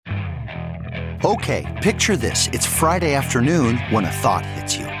Okay, picture this. It's Friday afternoon when a thought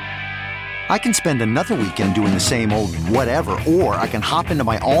hits you. I can spend another weekend doing the same old whatever, or I can hop into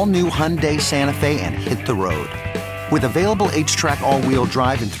my all-new Hyundai Santa Fe and hit the road. With available H-Track all-wheel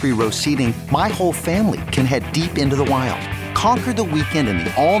drive and 3-row seating, my whole family can head deep into the wild. Conquer the weekend in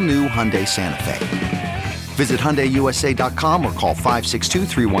the all-new Hyundai Santa Fe. Visit HyundaiUSA.com or call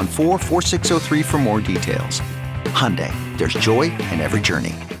 562-314-4603 for more details. Hyundai, there's joy in every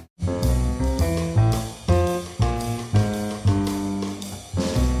journey.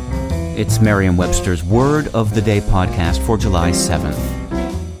 It's Merriam-Webster's Word of the Day podcast for July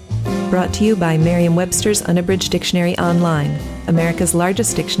 7th. Brought to you by Merriam-Webster's Unabridged Dictionary Online, America's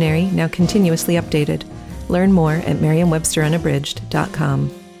largest dictionary, now continuously updated. Learn more at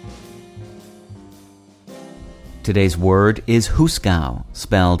merriam-websterunabridged.com. Today's word is HOOSS-gow,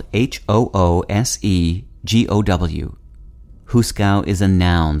 spelled H-O-O-S-E-G-O-W. HOOSS-gow is a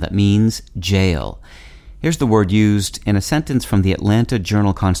noun that means jail. Here's the word used in a sentence from the Atlanta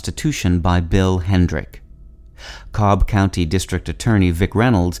Journal-Constitution by Bill Hendrick. Cobb County District Attorney Vic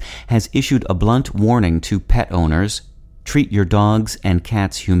Reynolds has issued a blunt warning to pet owners: treat your dogs and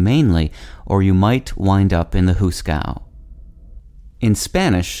cats humanely, or you might wind up in the HOOSS-gow. In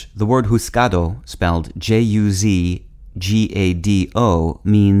Spanish, the word juzgado, spelled J-U-Z-G-A-D-O,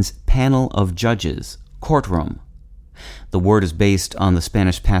 means panel of judges, courtroom. The word is based on the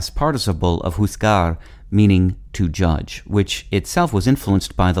Spanish past participle of juzgar, meaning to judge, which itself was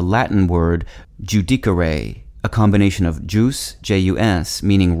influenced by the Latin word judicare, a combination of jus, J-U-S,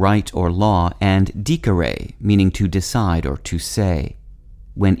 meaning right or law, and dicere, meaning to decide or to say.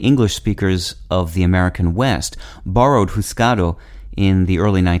 When English speakers of the American West borrowed hoosegow in the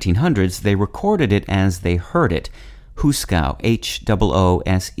early 1900s, they recorded it as they heard it, HOOSS-gow, H-O-O-S-E-G-O-W.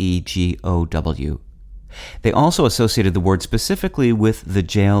 They also associated the word specifically with the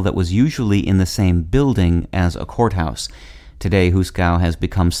jail that was usually in the same building as a courthouse. Today, HOOSS-gow has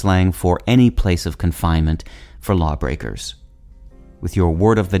become slang for any place of confinement for lawbreakers. With your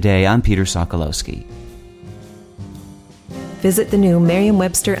word of the day, I'm Peter Sokolowski. Visit the new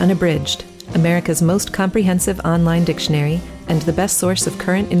Merriam-Webster Unabridged, America's most comprehensive online dictionary and the best source of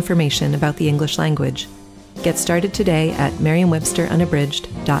current information about the English language. Get started today at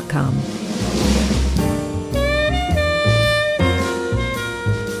merriam-websterunabridged.com.